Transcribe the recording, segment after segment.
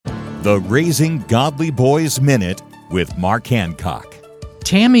The Raising Godly Boys Minute with Mark Hancock.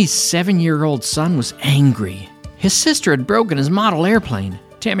 Tammy's 7-year-old son was angry. His sister had broken his model airplane.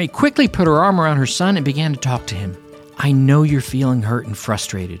 Tammy quickly put her arm around her son and began to talk to him. "I know you're feeling hurt and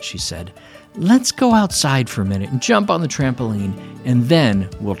frustrated," she said. "Let's go outside for a minute and jump on the trampoline, and then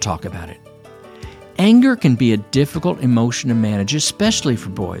we'll talk about it." Anger can be a difficult emotion to manage, especially for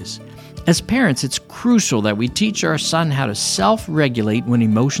boys. As parents, it's crucial that we teach our son how to self-regulate when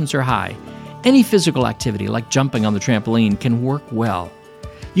emotions are high. Any physical activity, like jumping on the trampoline, can work well.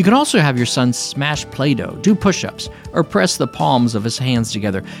 You can also have your son smash Play-Doh, do push-ups, or press the palms of his hands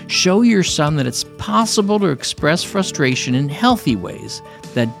together. Show your son that it's possible to express frustration in healthy ways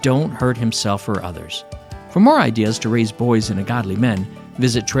that don't hurt himself or others. For more ideas to raise boys into godly men,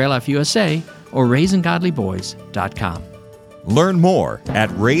 visit Trail Life USA or raisinggodlyboys.com. Learn more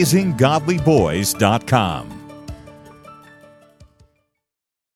at raisinggodlyboys.com.